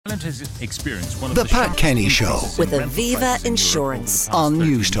Flint has experienced one of The Pat Kenny Show with Aviva Insurance on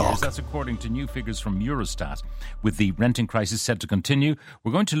News Talk. That's according to new figures from Eurostat. With the renting crisis set to continue,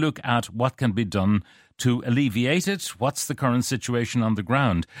 we're going to look at what can be done to alleviate it. What's the current situation on the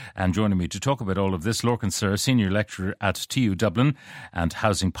ground? And joining me to talk about all of this, Lorcan Sirr, Senior Lecturer at TU Dublin and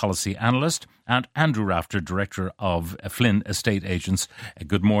Housing Policy Analyst, and Andrew Rafter, Director of Flynn Estate Agents.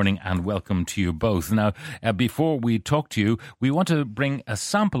 Good morning and welcome to you both. Now, before we talk to you, we want to bring a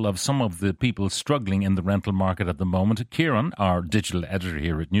sample of some of the people struggling in the rental market at the moment. Kieran, our digital editor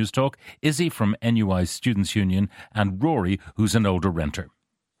here at News Talk, Izzy from NUI Students' Union, and Rory, who's an older renter.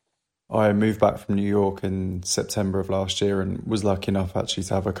 I moved back from New York in September of last year and was lucky enough actually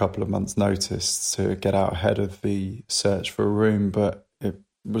to have a couple of months' notice to get out ahead of the search for a room, but it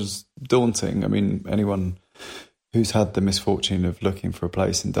was daunting. I mean, anyone who's had the misfortune of looking for a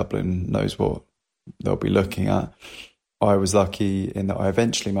place in Dublin knows what they'll be looking at. I was lucky in that I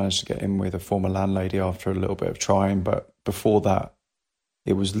eventually managed to get in with a former landlady after a little bit of trying, but before that,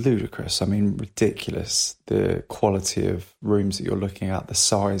 it was ludicrous. I mean, ridiculous. The quality of rooms that you're looking at, the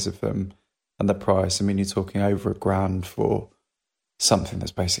size of them and the price. I mean, you're talking over $1,000 for something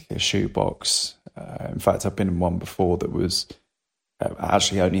that's basically a shoebox. In fact, I've been in one before that was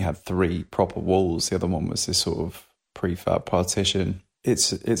actually only had 3 proper walls. The other one was this sort of prefab partition.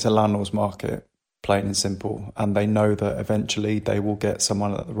 It's a landlord's market, plain and simple. And they know that eventually they will get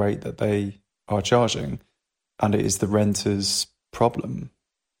someone at the rate that they are charging. And it is the renter's problem,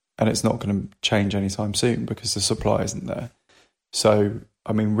 and it's not going to change anytime soon because the supply isn't there. So,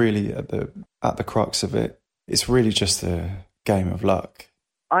 I mean, really at the crux of it, it's really just a game of luck.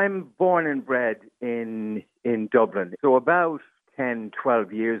 I'm born and bred in Dublin. So about 10,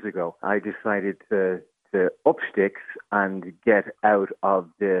 12 years ago, I decided to up sticks and get out of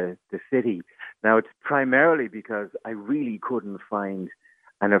the city. Now, it's primarily because I really couldn't find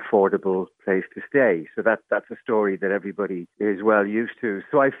an affordable place to stay. So that's a story that everybody is well used to.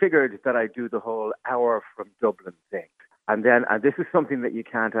 So I figured that I'd do the whole hour from Dublin thing. And this is something that you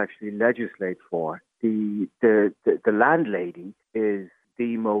can't actually legislate for. The landlady is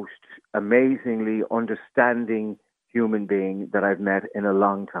the most amazingly understanding human being that I've met in a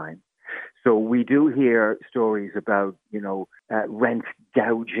long time. So we do hear stories about, rent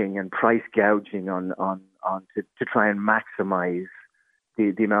gouging and price gouging on to try and maximize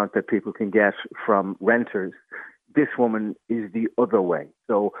the amount that people can get from renters. This woman is the other way.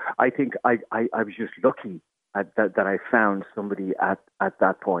 So I think I was just lucky that I found somebody at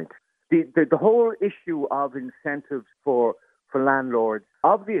that point. The whole issue of incentives for landlords,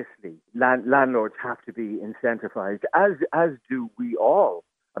 obviously landlords have to be incentivized, as do we all.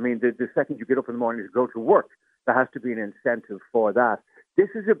 I mean, the second you get up in the morning to go to work, there has to be an incentive for that. This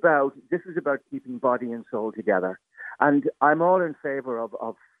is about keeping body and soul together. And I'm all in favour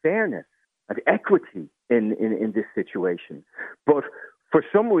of fairness and equity in this situation. But for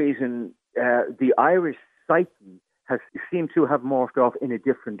some reason, the Irish psyche has seemed to have morphed off in a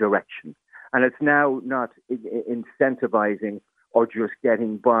different direction. And it's now not incentivizing or just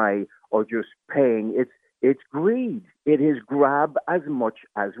getting by or just paying. It's greed. It is grab as much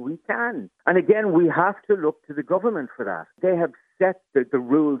as we can. And again, we have to look to the government for that. They have set the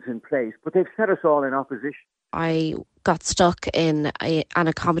rules in place, but they've set us all in opposition. I got stuck in an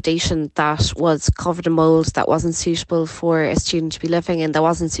accommodation that was covered in mould, that wasn't suitable for a student to be living in, that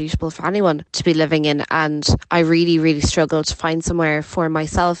wasn't suitable for anyone to be living in. And I really, really struggled to find somewhere for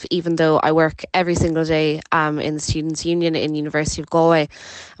myself, even though I work every single day in the Students' Union in University of Galway.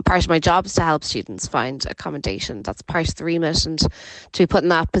 And part of my job is to help students find accommodation. That's part of the remit. And to be put in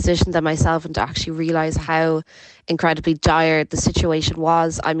that position then myself and to actually realise how incredibly dire the situation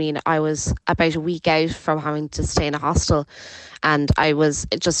was. I mean, I was about a week out from having to stay in a hostel, and I was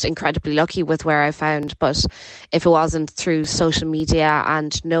just incredibly lucky with where I found. But if it wasn't through social media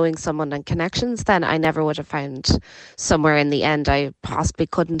and knowing someone and connections, then I never would have found somewhere in the end. I possibly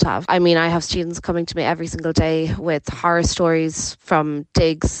couldn't have. I mean, I have students coming to me every single day with horror stories from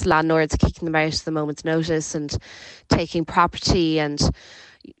digs, landlords kicking them out at the moment's notice and taking property, and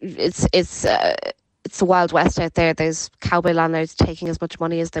it's the Wild West out there. There's cowboy landlords taking as much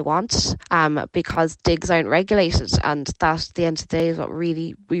money as they want because digs aren't regulated, and that at the end of the day is what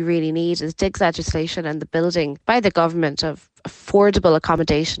we really need is digs legislation and the building by the government of affordable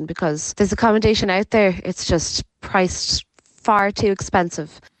accommodation, because there's accommodation out there, it's just priced far too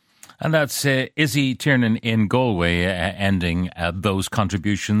expensive. And that's Izzy Tiernan in Galway ending those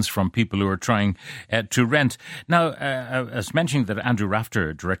contributions from people who are trying to rent. Now, as mentioned that Andrew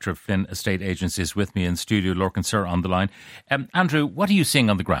Rafter, Director of Flynn Estate Agents, is with me in studio, Lorcan Sirr on the line. Andrew, what are you seeing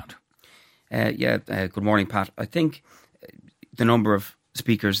on the ground? Good morning, Pat. I think the number of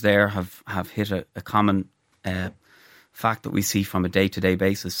speakers there have hit a common fact that we see from a day-to-day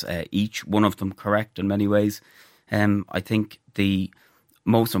basis, each one of them correct in many ways. I think the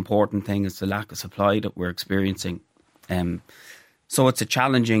most important thing is the lack of supply that we're experiencing. So it's a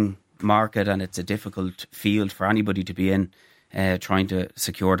challenging market and it's a difficult field for anybody to be in, trying to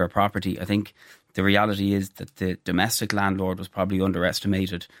secure their property. I think the reality is that the domestic landlord was probably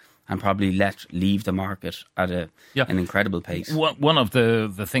underestimated and probably let leave the market at an incredible pace. One of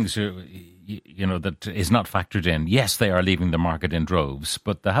the things that is not factored in, yes, they are leaving the market in droves,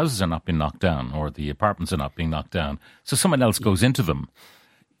 but the houses are not being knocked down or the apartments are not being knocked down. So someone else goes into them.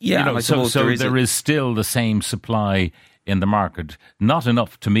 Yeah, so there is still the same supply in the market, not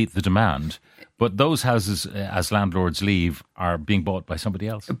enough to meet the demand. But those houses, as landlords leave, are being bought by somebody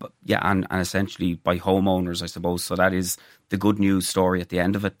else. And essentially by homeowners, I suppose. So that is the good news story at the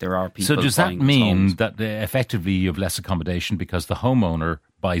end of it. There are people. So does that mean that effectively you have less accommodation because the homeowner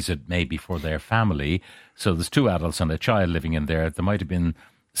buys it maybe for their family? So there's 2 adults and a child living in there. There might have been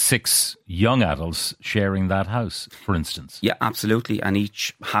 6 young adults sharing that house, for instance. Yeah, absolutely. And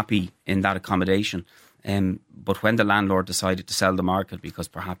each happy in that accommodation. But when the landlord decided to sell the market because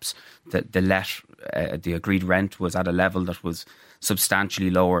perhaps the agreed rent was at a level that was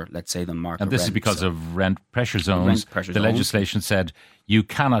substantially lower, let's say, than market rent. And this is because of rent pressure zones. Legislation said you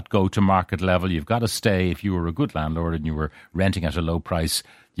cannot go to market level. You've got to stay, if you were a good landlord and you were renting at a low price,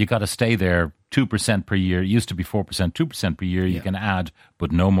 you got to stay there 2% per year. It used to be 4%, 2% per year. You can add,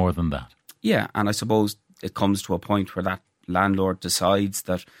 but no more than that. Yeah, and I suppose it comes to a point where that landlord decides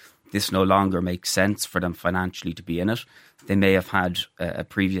that this no longer makes sense for them financially to be in it. They may have had a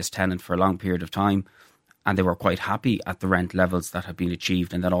previous tenant for a long period of time and they were quite happy at the rent levels that had been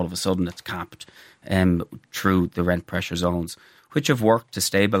achieved, and then all of a sudden it's capped through the rent pressure zones, which have worked to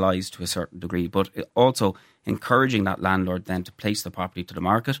stabilise to a certain degree, but also encouraging that landlord then to place the property to the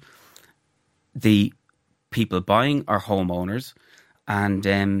market. The people buying are homeowners, and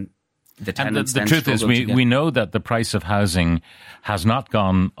the tenants. And the truth is, we know that the price of housing has not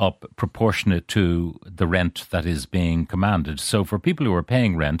gone up proportionate to the rent that is being commanded. So for people who are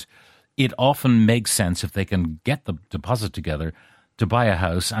paying rent, it often makes sense if they can get the deposit together to buy a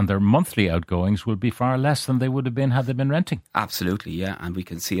house, and their monthly outgoings will be far less than they would have been had they been renting. Absolutely, yeah. And we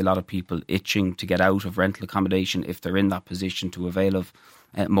can see a lot of people itching to get out of rental accommodation if they're in that position to avail of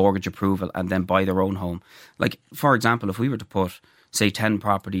mortgage approval and then buy their own home. Like, for example, if we were to put, say, 10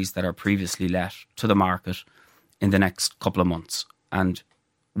 properties that are previously let to the market in the next couple of months, and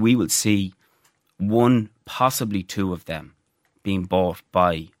we will see one, possibly two of them being bought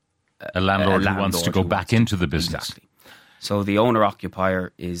by a landlord who wants to go back into the business. Exactly. So the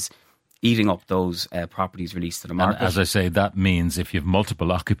owner-occupier is eating up those properties released to the market. And as I say, that means if you have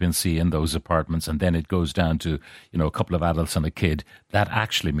multiple occupancy in those apartments and then it goes down to, a couple of adults and a kid, that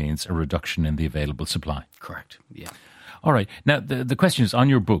actually means a reduction in the available supply. Correct, yeah. All right. Now, the question is, on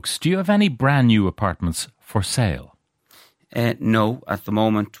your books, do you have any brand new apartments for sale? No, at the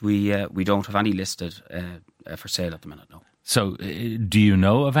moment we don't have any listed for sale at the minute, no. So do you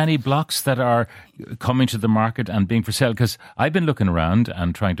know of any blocks that are coming to the market and being for sale? Because I've been looking around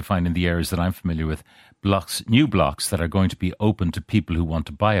and trying to find in the areas that I'm familiar with new blocks that are going to be open to people who want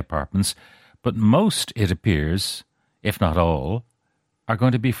to buy apartments. But most, it appears, if not all, are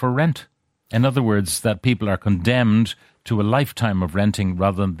going to be for rent. In other words, that people are condemned to a lifetime of renting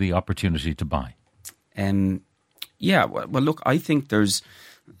rather than the opportunity to buy. Yeah, well, look, I think there's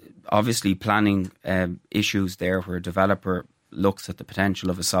obviously planning issues there where a developer looks at the potential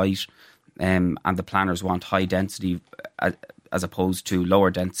of a site and the planners want high density as opposed to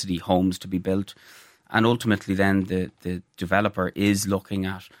lower density homes to be built. And ultimately then the developer is looking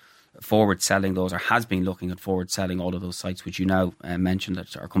at forward selling those, or has been looking at forward selling all of those sites which you now mentioned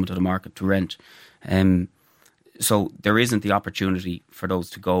that are coming to the market to rent. So there isn't the opportunity for those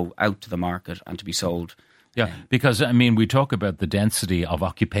to go out to the market and to be sold. Yeah, because, we talk about the density of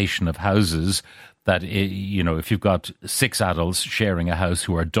occupation of houses that, if you've got 6 adults sharing a house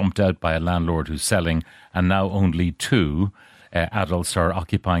who are dumped out by a landlord who's selling, and now only 2 adults are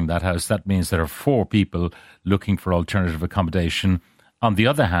occupying that house, that means there are 4 people looking for alternative accommodation. On the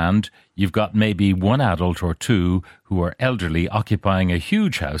other hand, you've got maybe 1 adult or 2 who are elderly occupying a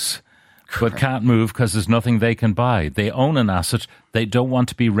huge house, but can't move because there's nothing they can buy. They own an asset. They don't want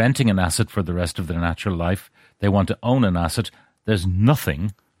to be renting an asset for the rest of their natural life. They want to own an asset. There's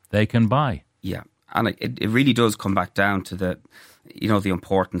nothing they can buy. Yeah, and it really does come back down to the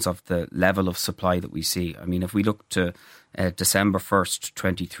importance of the level of supply that we see. If we look to December 1st,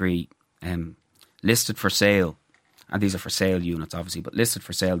 23, listed for sale, and these are for sale units obviously, but listed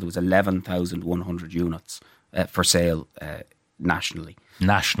for sale, there was 11,100 units for sale nationally.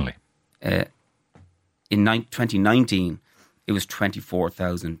 Nationally. In 2019, it was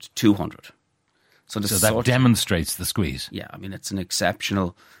 24,200. So that demonstrates the squeeze. Yeah, I mean, it's an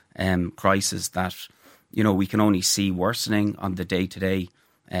exceptional crisis that, we can only see worsening on the day-to-day,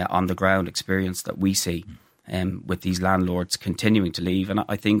 on the ground experience that we see with these landlords continuing to leave. And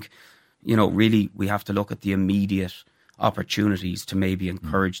I think, really we have to look at the immediate opportunities to maybe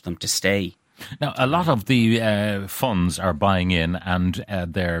encourage them to stay. Now, a lot of the funds are buying in and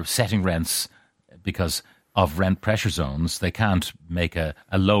they're setting rents because of rent pressure zones. They can't make a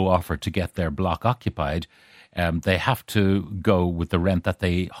low offer to get their block occupied. They have to go with the rent that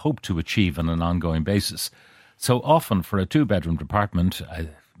they hope to achieve on an ongoing basis. So often for a 2-bedroom apartment,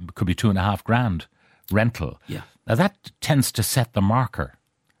 it could be $2,500 rental. Yeah. Now that tends to set the marker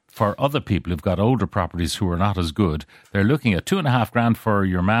for other people who've got older properties who are not as good. They're looking at $2,500 for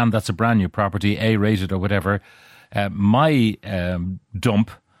your man. That's a brand new property, A-rated or whatever. My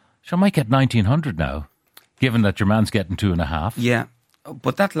dump, I might get $1,900 now, given that your man's getting 2.5. Yeah,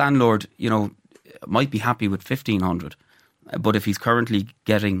 but that landlord, might be happy with 1,500, but if he's currently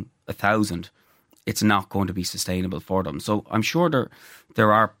getting 1,000, it's not going to be sustainable for them. So I'm sure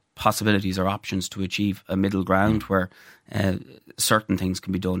there are possibilities or options to achieve a middle ground where certain things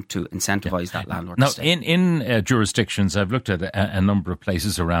can be done to incentivise that landlord now, to stay. In jurisdictions, I've looked at a number of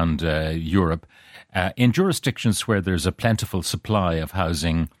places around Europe, in jurisdictions where there's a plentiful supply of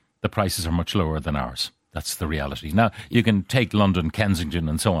housing, the prices are much lower than ours. That's the reality. Now, you can take London, Kensington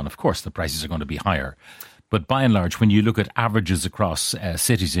and so on. Of course, the prices are going to be higher. But by and large, when you look at averages across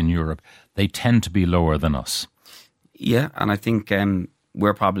cities in Europe, they tend to be lower than us. Yeah, and I think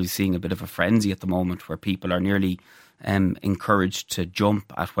we're probably seeing a bit of a frenzy at the moment where people are nearly encouraged to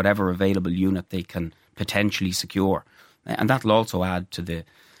jump at whatever available unit they can potentially secure. And that'll also add to the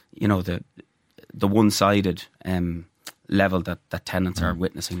one-sided level that tenants are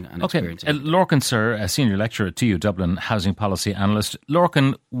witnessing and experiencing. Lorcan Sirr, a senior lecturer at TU Dublin, housing policy analyst.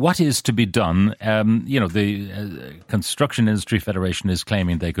 Lorcan, what is to be done? The Construction Industry Federation is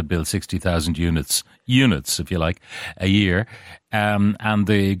claiming they could build 60,000 units, if you like, a year. And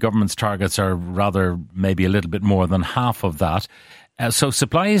the government's targets are rather maybe a little bit more than half of that. So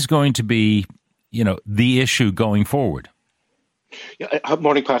supply is going to be, the issue going forward. Yeah,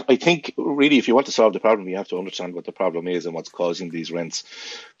 morning, Pat. I think really if you want to solve the problem, you have to understand what the problem is and what's causing these rents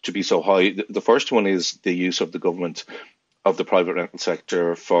to be so high. The first one is the use of the government of the private rental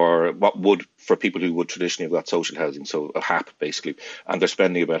sector for people who would traditionally have got social housing, so a HAP basically, and they're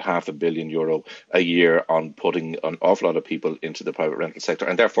spending about €500 million a year on putting an awful lot of people into the private rental sector,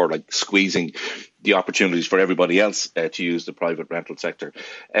 and therefore squeezing the opportunities for everybody else to use the private rental sector.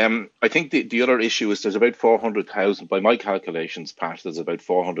 I think the other issue is there's about 400,000, by my calculations, Pat, there's about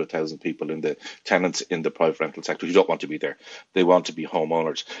 400,000 people in the tenants in the private rental sector who don't want to be there. They want to be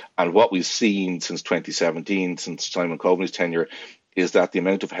homeowners. And what we've seen since 2017, since Simon Coveney's tenure, is that the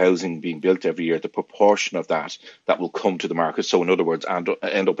amount of housing being built every year, the proportion of that will come to the market. So in other words, end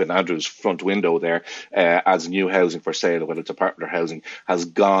up in Andrew's front window there as new housing for sale, whether it's apartment or housing, has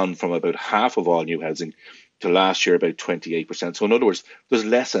gone from about half of all new housing to last year about 28%. So in other words, there's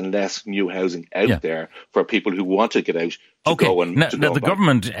less and less new housing out there for people who want to get out to go and to now the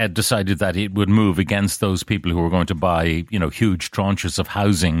government decided that it would move against those people who were going to buy, huge tranches of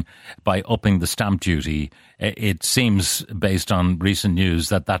housing by upping the stamp duty. It seems, based on recent news,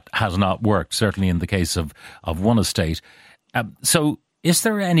 that has not worked, certainly in the case of one estate. So is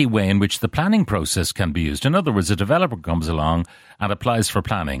there any way in which the planning process can be used? In other words, a developer comes along and applies for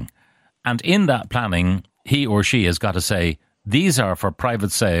planning, and in that planning, he or she has got to say, these are for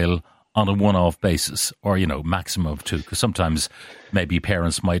private sale on a one-off basis, or, maximum of 2. Because sometimes maybe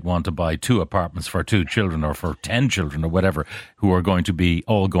parents might want to buy 2 apartments for 2 children or for 10 children or whatever, who are going to be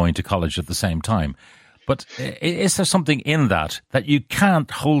all going to college at the same time. But is there something in that you can't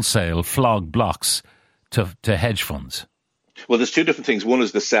wholesale flog blocks to hedge funds? Well, there's 2 different things. One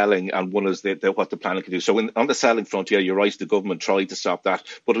is the selling and one is what the planning can do. So on the selling front, yeah, you're right, the government tried to stop that.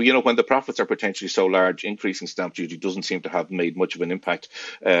 But, when the profits are potentially so large, increasing stamp duty doesn't seem to have made much of an impact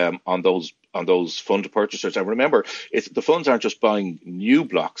on those fund purchasers. And remember, the funds aren't just buying new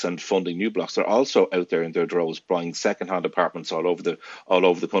blocks and funding new blocks. They're also out there in their droves buying second-hand apartments all over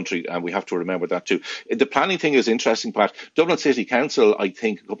the country. And we have to remember that too. The planning thing is interesting, Pat. Dublin City Council, I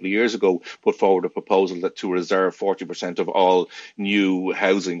think a couple of years ago, put forward a proposal to reserve 40% of all new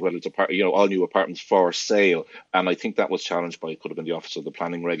housing, whether it's all new apartments for sale. And I think that was challenged by, it could have been the Office of the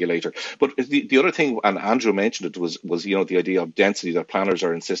Planning Regulator. But the other thing, and Andrew mentioned it, was the idea of density, that planners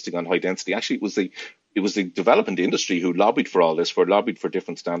are insisting on high density. Actually, it was the it was the development industry who lobbied for all this, lobbied for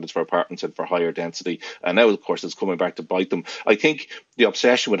different standards for apartments and for higher density. And now, of course, it's coming back to bite them. I think the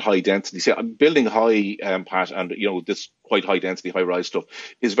obsession with high density, see, building high, Pat, and this quite high density, high rise stuff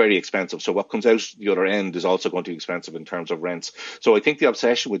is very expensive. So what comes out the other end is also going to be expensive in terms of rents. So I think the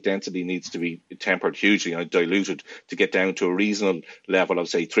obsession with density needs to be tempered hugely and diluted to get down to a reasonable level of,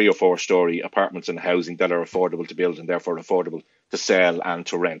 say, 3 or 4 story apartments and housing that are affordable to build and therefore affordable to sell and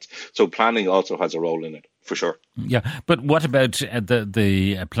to rent. So planning also has a role in it, for sure. Yeah, but what about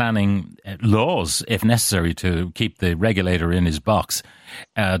the planning laws, if necessary, to keep the regulator in his box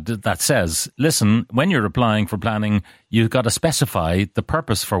that says, listen, when you're applying for planning, you've got to specify the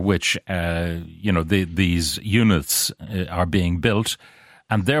purpose for which these units are being built,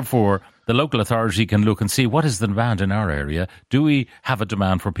 and therefore the local authority can look and see what is the demand in our area. Do we have a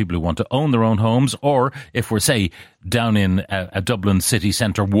demand for people who want to own their own homes? Or if we're, say, down in a Dublin city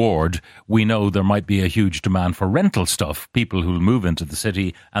centre ward, we know there might be a huge demand for rental stuff, people who will move into the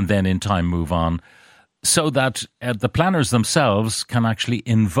city and then in time move on, so that the planners themselves can actually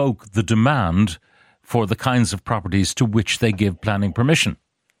invoke the demand for the kinds of properties to which they give planning permission.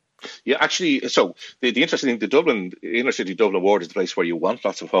 Yeah, actually, so the interesting thing, the inner city Dublin ward is the place where you want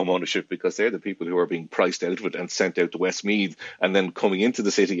lots of home ownership, because they're the people who are being priced out of it and sent out to Westmeath and then coming into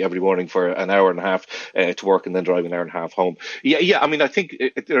the city every morning for an hour and a half to work and then driving an hour and a half home. Yeah. I mean, I think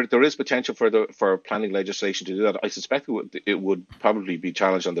there is potential for planning legislation to do that. I suspect it would probably be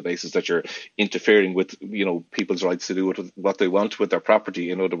challenged on the basis that you're interfering with people's rights to do what they want with their property.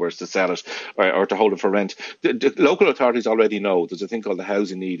 In other words, to sell it or to hold it for rent. The local authorities already know there's a thing called the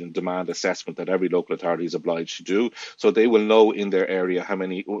housing need and demand assessment that every local authority is obliged to do. So they will know in their area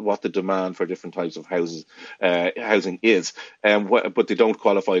what the demand for different types of housing is, but they don't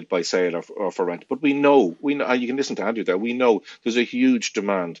qualify it by sale or for rent. But we know, you can listen to Andrew there, we know there's a huge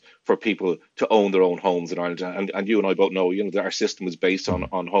demand for people to own their own homes in Ireland. And you and I both know, that our system is based on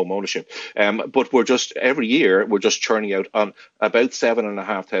home ownership. But every year, we're just churning out on about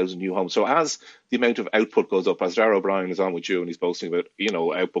 7,500 new homes. So as the amount of output goes up, as Darragh O'Brien is on with you and he's boasting about,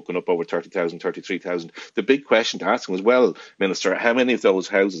 output going up over 30,000, 33,000, the big question to ask him is, well, Minister, how many of those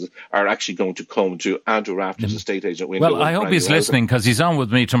houses are actually going to come to Andrew Rafter's estate agent window? Well, I hope he's listening, because he's on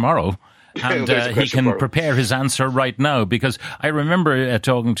with me tomorrow. And he can prepare his answer right now, because I remember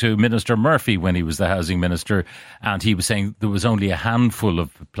talking to Minister Murphy when he was the housing minister, and he was saying there was only a handful of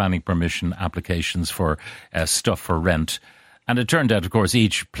planning permission applications for stuff for rent. And it turned out, of course,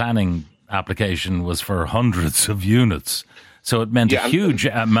 each planning application was for hundreds of units. So it meant a huge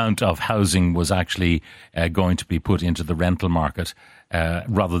amount of housing was actually going to be put into the rental market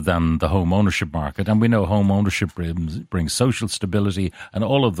rather than the home ownership market. And we know home ownership brings social stability and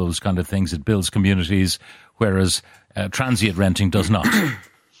all of those kind of things. It builds communities, whereas transient renting does not.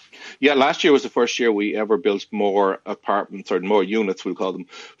 Yeah, last year was the first year we ever built more apartments, or more units, we'll call them,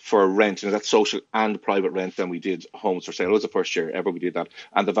 for rent. And that's social and private rent than we did homes for sale. It was the first year ever we did that.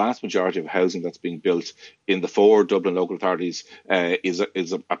 And the vast majority of housing that's being built in the 4 Dublin local authorities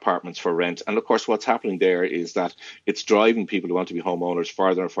is apartments for rent. And of course, what's happening there is that it's driving people who want to be homeowners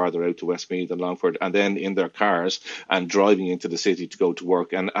farther and farther out to Westmeath and Longford, and then in their cars and driving into the city to go to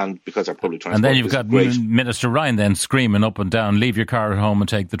work. And because our public transport, and then you've got Minister Ryan then screaming up and down, leave your car at home and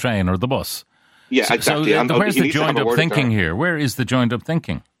take the train or the bus. Yeah, exactly. So where's the joined-up thinking here? Where is the joined-up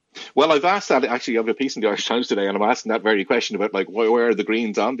thinking? Well, I've asked that, actually. I have a piece in the Irish Times today, and I'm asking that very question about, where are the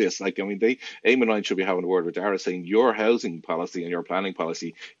Greens on this? Eamon and I should be having a word with Darragh, saying your housing policy and your planning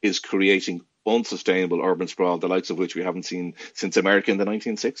policy is creating unsustainable urban sprawl, the likes of which we haven't seen since America in the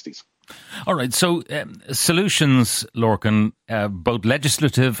 1960s. All right, so solutions, Lorcan, both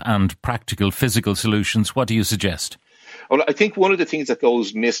legislative and practical physical solutions, what do you suggest? Well, I think one of the things that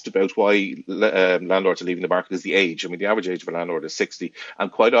goes missed about why landlords are leaving the market is the age. I mean, the average age of a landlord is 60,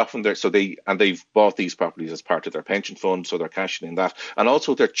 and quite often they've bought these properties as part of their pension fund, so they're cashing in that. And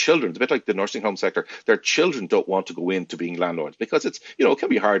also their children, it's a bit like the nursing home sector, their children don't want to go into being landlords because it's, it can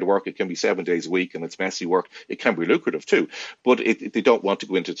be hard work, it can be 7 days a week, and it's messy work. It can be lucrative too, but they don't want to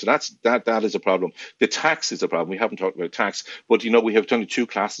go into it. So that is a problem. The tax is a problem. We haven't talked about tax, but we have only 2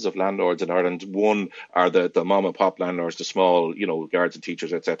 classes of landlords in Ireland. One are the mom and pop landlords, the small, guards and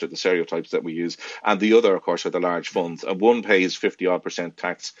teachers, etc., the stereotypes that we use. And the other, of course, are the large funds. And one pays 50%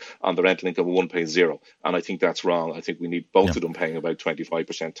 tax on the rental income, and one pays 0. And I think that's wrong. I think we need both of them paying about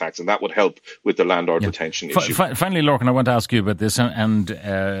 25% tax. And that would help with the landlord retention issue. Finally, Lorcan, I want to ask you about this, and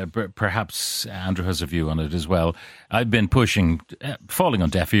perhaps Andrew has a view on it as well. I've been pushing, falling on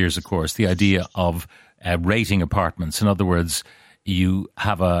deaf ears, of course, the idea of rating apartments. In other words, you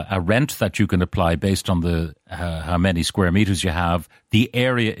have a rent that you can apply based on the how many square meters you have, the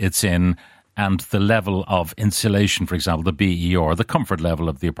area it's in, and the level of insulation, for example, the BER, the comfort level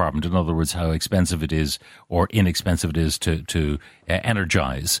of the apartment, in other words, how expensive it is or inexpensive it is to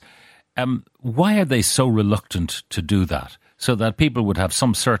energise. Why are they so reluctant to do that? So that people would have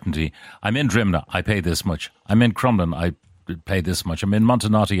some certainty. I'm in Drimna, I pay this much. I'm in Crumlin, I pay this much. I'm in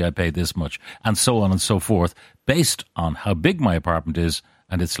Montenotte, I pay this much. And so on and so forth, based on how big my apartment is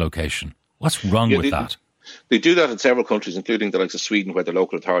and its location. What's wrong with that? They do that in several countries, including the likes of Sweden, where the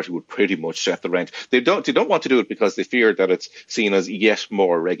local authority would pretty much set the rent. They don't want to do it because they fear that it's seen as yet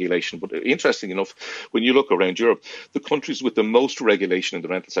more regulation. But interesting enough, when you look around Europe, the countries with the most regulation in the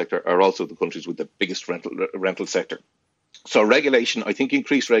rental sector are also the countries with the biggest rental sector. So regulation, I think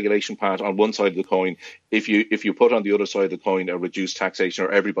increased regulation, Pat, on one side of the coin, if you put on the other side of the coin a reduced taxation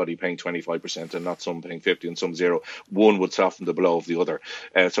or everybody paying 25% and not some paying 50 and some zero, one would soften the blow of the other.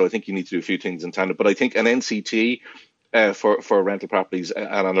 So I think you need to do a few things in tandem. But I think an NCT for rental properties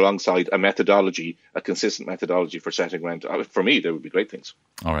and alongside a methodology, a consistent methodology for setting rent, for me, they would be great things.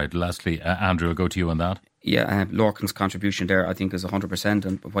 All right, lastly, Andrew, I'll go to you on that. Yeah, Lorcan's contribution there, I think, is 100%.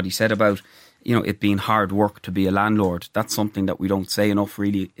 And what he said about, it being hard work to be a landlord, that's something that we don't say enough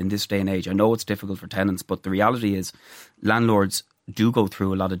really in this day and age. I know it's difficult for tenants, but the reality is landlords do go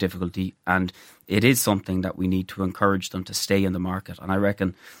through a lot of difficulty, and it is something that we need to encourage them to stay in the market. And I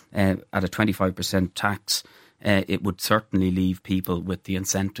reckon at a 25% tax, it would certainly leave people with the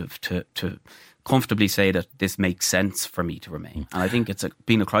incentive to comfortably say that this makes sense for me to remain. And I think it's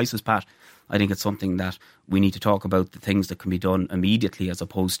been a crisis, Pat. I think it's something that we need to talk about, the things that can be done immediately as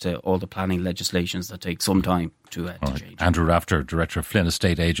opposed to all the planning legislations that take some time to change. Andrew Rafter, Director of Flynn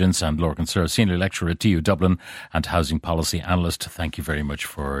Estate Agents, and Lorcan Sirr, Senior Lecturer at TU Dublin and Housing Policy Analyst. Thank you very much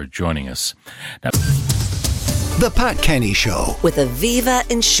for joining us. Now, The Pat Kenny Show with Aviva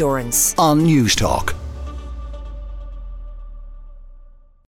Insurance on News Talk.